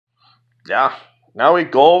Yeah. Now we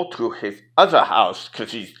go to his other house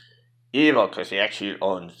because he's evil because he actually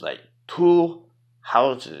owns like two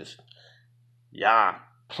houses. Yeah.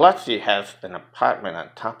 Plus he has an apartment on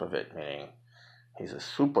top of it, meaning he's a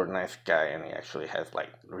super nice guy and he actually has like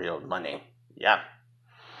real money. Yeah.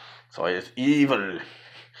 So he's evil.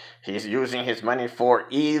 He's using his money for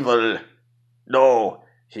evil. No,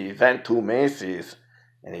 he went to Macy's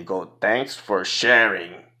and he go, thanks for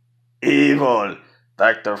sharing. Evil.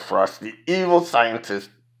 Dr. Frost, the evil scientist,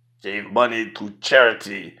 gave money to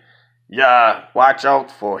charity. Yeah, watch out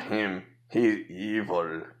for him. He's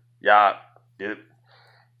evil. Yeah. It,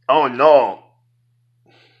 oh no.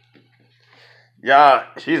 Yeah,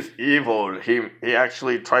 he's evil. He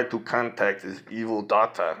actually tried to contact his evil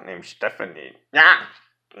daughter named Stephanie. Yeah.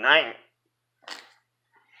 Nine.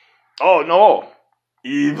 Oh no.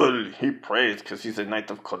 Evil. He prays because he's a knight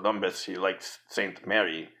of Columbus. He likes Saint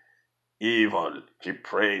Mary. Evil. He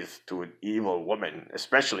prays to an evil woman,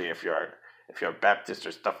 especially if you're Baptist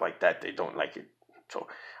or stuff like that. They don't like it. So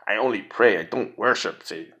I only pray. I don't worship.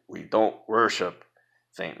 See, we don't worship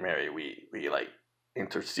Saint Mary. We like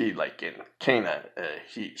intercede. Like in Cana,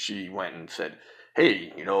 she went and said,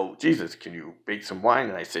 "Hey, Jesus, can you bake some wine?"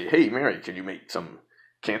 And I say, "Hey, Mary, can you make some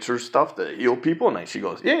cancer stuff to heal people?" And she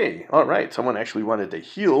goes, "Yay! All right, someone actually wanted to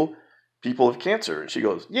heal people of cancer." And she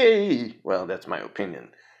goes, "Yay!" Well, that's my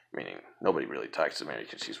opinion. Meaning nobody really talks to Mary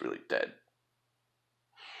because she's really dead.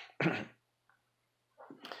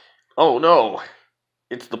 Oh no,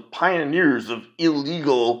 it's the pioneers of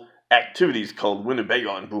illegal activities called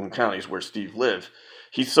Winnebago and Boone counties where Steve lives.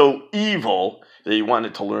 He's so evil that he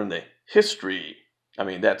wanted to learn the history. I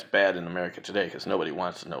mean, that's bad in America today because nobody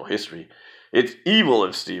wants to know history. It's evil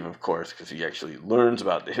of Steve, of course, because he actually learns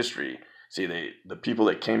about the history. See, the people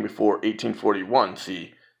that came before 1841,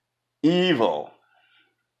 see, evil,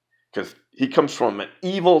 because he comes from an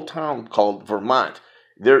evil town called Vermont.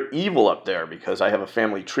 They're evil up there because I have a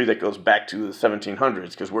family tree that goes back to the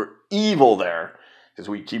 1700s because we're evil there because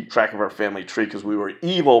we keep track of our family tree because we were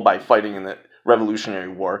evil by fighting in the Revolutionary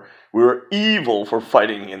War. We were evil for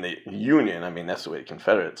fighting in the Union. I mean, that's the way the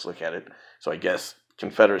Confederates look at it. So I guess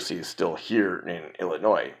Confederacy is still here in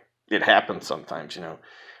Illinois. It happens sometimes.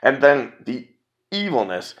 And then the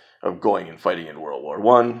evilness of going and fighting in World War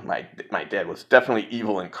One. My dad was definitely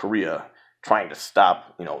evil in Korea, trying to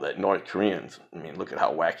stop the North Koreans. I mean, look at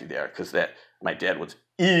how wacky they are. Because my dad was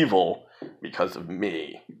evil because of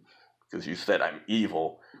me. Because you said I'm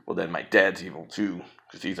evil. Well, then my dad's evil too.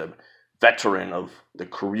 Because he's a veteran of the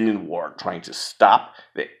Korean War, trying to stop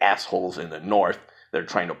the assholes in the North that are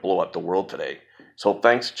trying to blow up the world today. So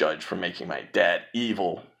thanks, Judge, for making my dad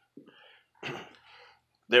evil.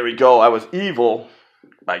 There we go. I was evil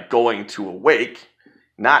by going to a wake,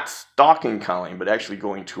 not stalking Colleen, but actually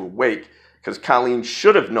going to a wake, because Colleen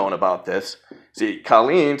should have known about this. See,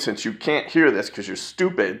 Colleen, since you can't hear this because you're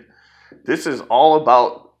stupid, this is all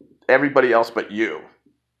about everybody else but you.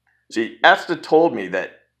 See, Esther told me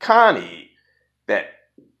that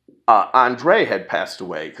Andre had passed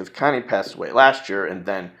away, because Connie passed away last year, and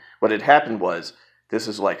then what had happened was, this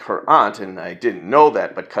is like her aunt, and I didn't know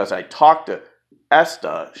that, because I talked to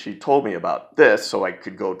Esther, she told me about this so I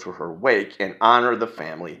could go to her wake and honor the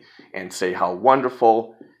family and say how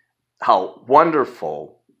wonderful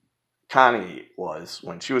Connie was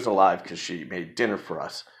when she was alive because she made dinner for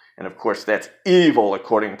us. And of course, that's evil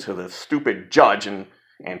according to the stupid judge and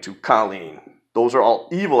to Colleen. Those are all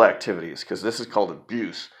evil activities because this is called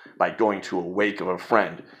abuse by going to a wake of a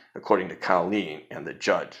friend, according to Colleen and the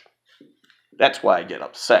judge. That's why I get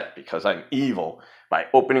upset, because I'm evil by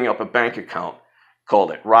opening up a bank account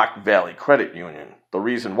called it Rock Valley Credit Union. The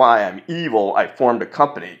reason why I'm evil, I formed a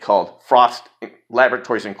company called Frost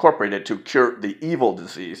Laboratories Incorporated to cure the evil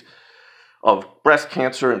disease of breast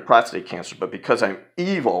cancer and prostate cancer. But because I'm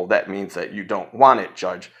evil, that means that you don't want it,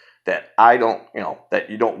 Judge, that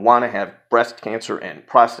you don't want to have breast cancer and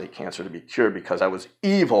prostate cancer to be cured, because I was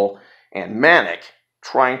evil and manic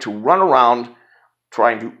trying to run around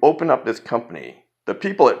trying to open up this company. The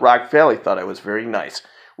people at Rock Valley thought I was very nice,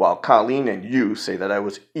 while Colleen and you say that I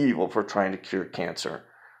was evil for trying to cure cancer.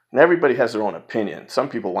 And everybody has their own opinion. Some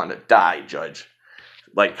people want to die, Judge.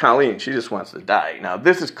 Like Colleen, she just wants to die. Now,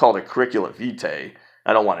 this is called a curricula vitae.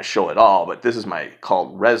 I don't want to show it all, but this is my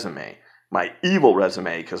called resume. My evil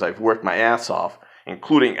resume, because I've worked my ass off,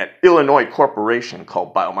 including an Illinois corporation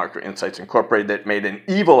called Biomarker Insights Incorporated that made an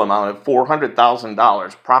evil amount of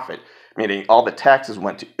 $400,000 profit, meaning all the taxes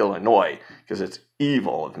went to Illinois, because it's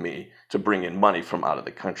evil of me to bring in money from out of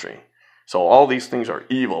the country. So all these things are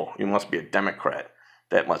evil. You must be a Democrat.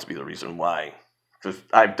 That must be the reason why. because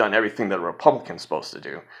I've done everything that a Republican's supposed to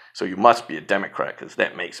do. So you must be a Democrat, because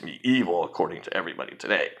that makes me evil according to everybody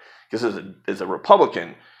today. Because as a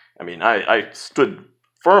Republican, I mean, I stood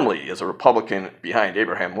firmly as a Republican behind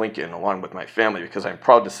Abraham Lincoln along with my family, because I'm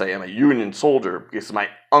proud to say I'm a Union soldier, because my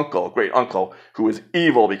uncle, great uncle, who was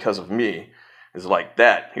evil because of me, is like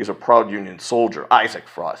that. He's a proud Union soldier, Isaac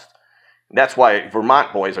Frost. And that's why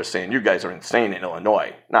Vermont boys are saying you guys are insane in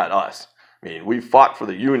Illinois, not us. I mean, we fought for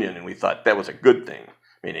the Union and we thought that was a good thing.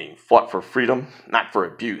 Meaning, fought for freedom, not for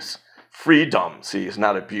abuse. Freedom, see, is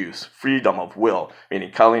not abuse. Freedom of will,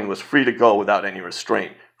 meaning Colleen was free to go without any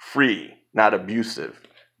restraint. Free, not abusive.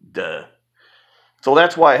 Duh. So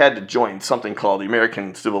that's why I had to join something called the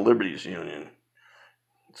American Civil Liberties Union.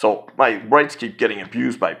 So my rights keep getting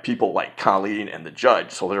abused by people like Colleen and the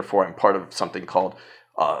judge, so therefore I'm part of something called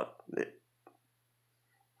the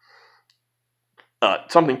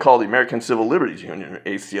American Civil Liberties Union,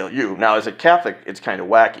 ACLU. Now, as a Catholic, it's kind of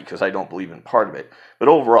wacky because I don't believe in part of it. But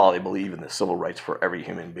overall, I believe in the civil rights for every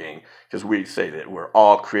human being, because we say that we're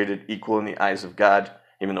all created equal in the eyes of God,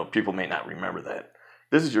 even though people may not remember that.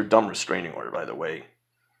 This is your dumb restraining order, by the way.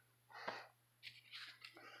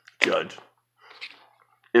 Judge.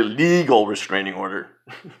 Illegal restraining order.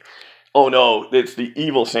 Oh no, it's the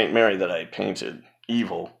evil St. Mary that I painted.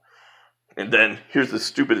 Evil. And then, here's the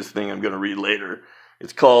stupidest thing I'm going to read later.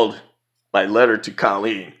 It's called My Letter to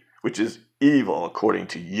Colleen, which is evil according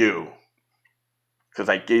to you. Because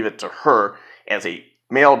I gave it to her as a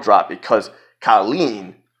mail drop because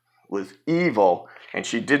Colleen was evil and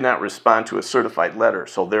she did not respond to a certified letter.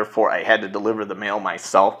 So therefore, I had to deliver the mail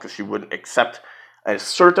myself because she wouldn't accept a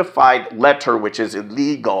certified letter, which is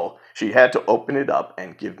illegal. She had to open it up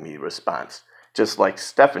and give me a response, just like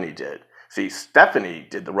Stephanie did. See, Stephanie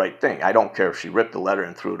did the right thing. I don't care if she ripped the letter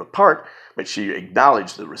and threw it apart, but she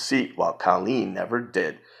acknowledged the receipt while Colleen never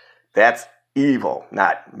did. That's evil,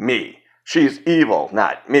 not me. She's evil,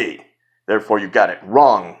 not me. Therefore, you got it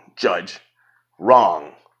wrong, Judge.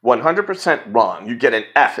 Wrong. 100% wrong. You get an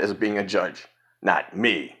F as being a judge, not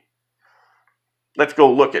me. Let's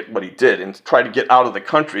go look at what he did and try to get out of the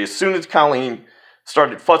country. As soon as Colleen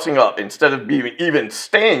started fussing up, instead of even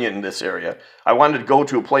staying in this area, I wanted to go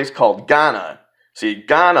to a place called Ghana. See,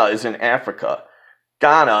 Ghana is in Africa.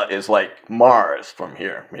 Ghana is like Mars from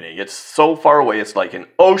here, meaning it's so far away, it's like an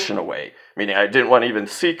ocean away, meaning I didn't want to even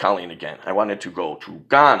see Colleen again. I wanted to go to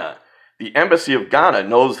Ghana. The embassy of Ghana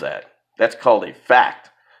knows that. That's called a fact.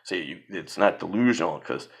 See, it's not delusional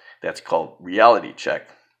because that's called reality check.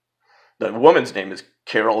 The woman's name is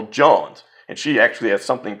Carol Jones, and she actually has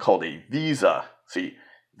something called a visa. See,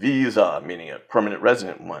 visa, meaning a permanent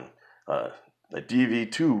resident one. A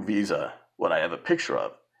DV2 visa, what I have a picture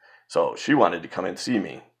of. So she wanted to come and see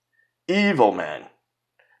me. Evil man.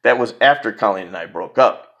 That was after Colleen and I broke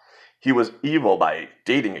up. He was evil by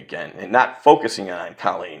dating again and not focusing on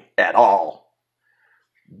Colleen at all.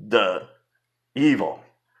 The evil.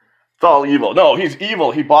 It's all evil. No, he's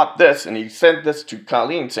evil. He bought this and he sent this to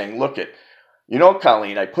Colleen saying, look it, you know,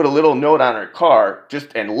 Colleen, I put a little note on her car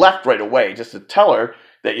and left right away just to tell her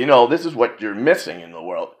that, you know, this is what you're missing in the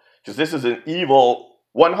world. Because this is an evil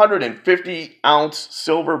 150-ounce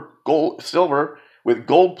silver with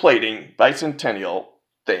gold plating bicentennial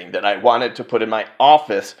thing that I wanted to put in my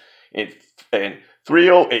office in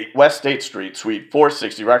 308 West State Street, Suite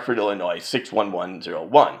 460, Rockford, Illinois,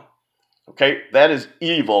 61101. Okay, that is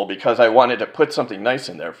evil because I wanted to put something nice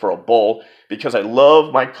in there for a bowl because I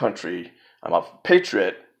love my country. I'm a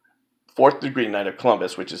patriot, 4th degree Knight of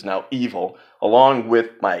Columbus, which is now evil, along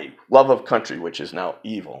with my love of country, which is now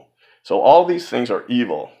evil. So all these things are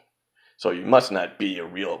evil. So you must not be a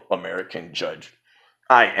real American judge.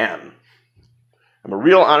 I am. I'm a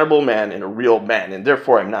real honorable man and a real man, and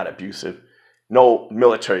therefore I'm not abusive. No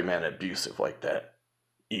military man abusive like that.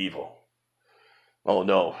 Evil. Oh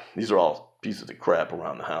no, these are all pieces of crap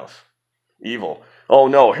around the house. Evil. Oh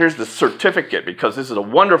no, here's the certificate because this is a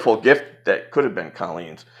wonderful gift that could have been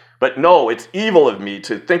Colleen's. But no, it's evil of me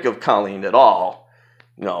to think of Colleen at all.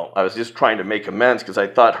 No, I was just trying to make amends because I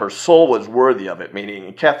thought her soul was worthy of it. Meaning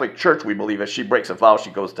in Catholic Church, we believe if she breaks a vow,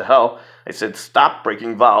 she goes to hell. I said, stop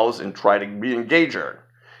breaking vows and try to re-engage her.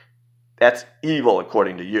 That's evil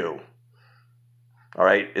according to you. All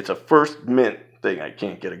right, it's a First Mint thing. I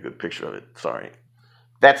can't get a good picture of it. Sorry.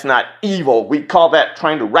 That's not evil. We call that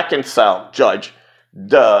trying to reconcile, Judge.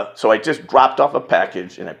 Duh. So I just dropped off a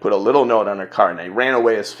package and I put a little note on her car and I ran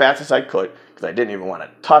away as fast as I could because I didn't even want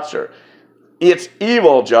to touch her. It's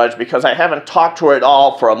evil, Judge, because I haven't talked to her at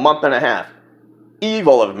all for a month and a half.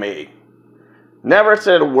 Evil of me. Never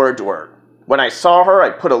said a word to her. When I saw her,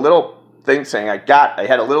 I put a little thing saying I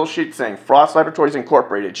had a little sheet saying Frost Laboratories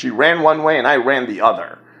Incorporated. She ran one way and I ran the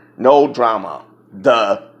other. No drama.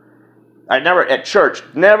 At church,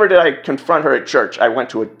 never did I confront her at church. I went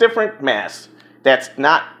to a different mass. That's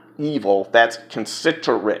not evil, that's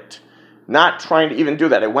considerate. Not trying to even do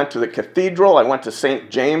that. I went to the cathedral, I went to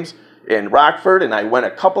St. James in Rockford, and I went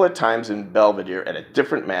a couple of times in Belvedere at a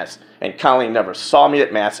different mass, and Colleen never saw me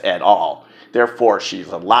at mass at all. Therefore, she's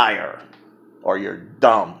a liar, or you're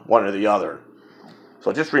dumb, one or the other.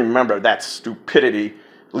 So just remember that stupidity,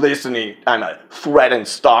 listening, I'm a threat and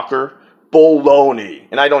stalker, baloney.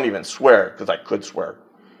 And I don't even swear, because I could swear.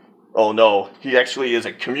 Oh no, he actually is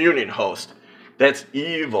a communion host. That's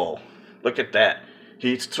evil. Look at that.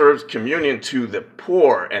 He serves communion to the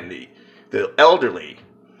poor and the elderly.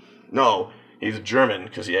 No, he's German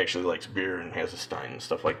because he actually likes beer and has a Stein and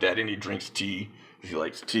stuff like that. And he drinks tea because he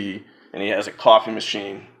likes tea. And he has a coffee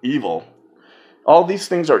machine. Evil. All these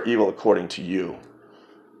things are evil according to you.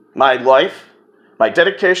 My life, my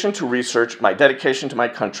dedication to research, my dedication to my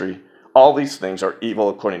country, all these things are evil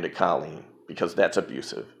according to Colleen because that's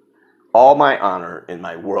abusive. All my honor in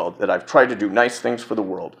my world that I've tried to do nice things for the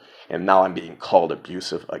world, and now I'm being called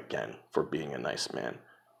abusive again for being a nice man.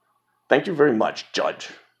 Thank you very much, Judge.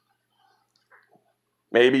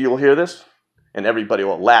 Maybe you'll hear this, and everybody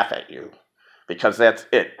will laugh at you, because that's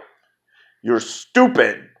it. You're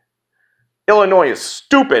stupid. Illinois is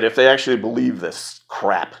stupid if they actually believe this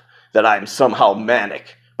crap, that I'm somehow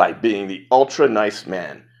manic by being the ultra-nice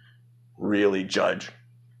man. Really, Judge?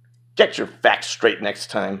 Get your facts straight next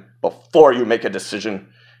time before you make a decision.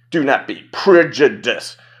 Do not be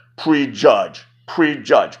prejudiced, prejudice.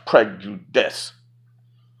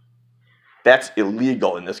 That's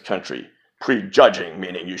illegal in this country. Prejudging,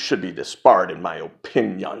 meaning you should be disbarred, in my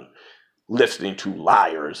opinion. Listening to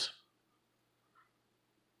liars.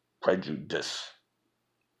 Prejudice.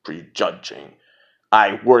 Prejudging.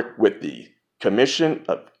 I work with the Commission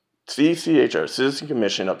of CCHR, Citizen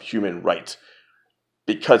Commission of Human Rights,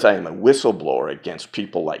 because I am a whistleblower against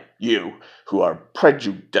people like you who are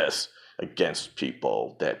prejudiced against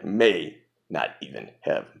people that may not even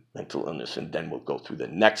have mental illness. And then we'll go through the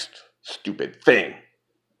next stupid thing.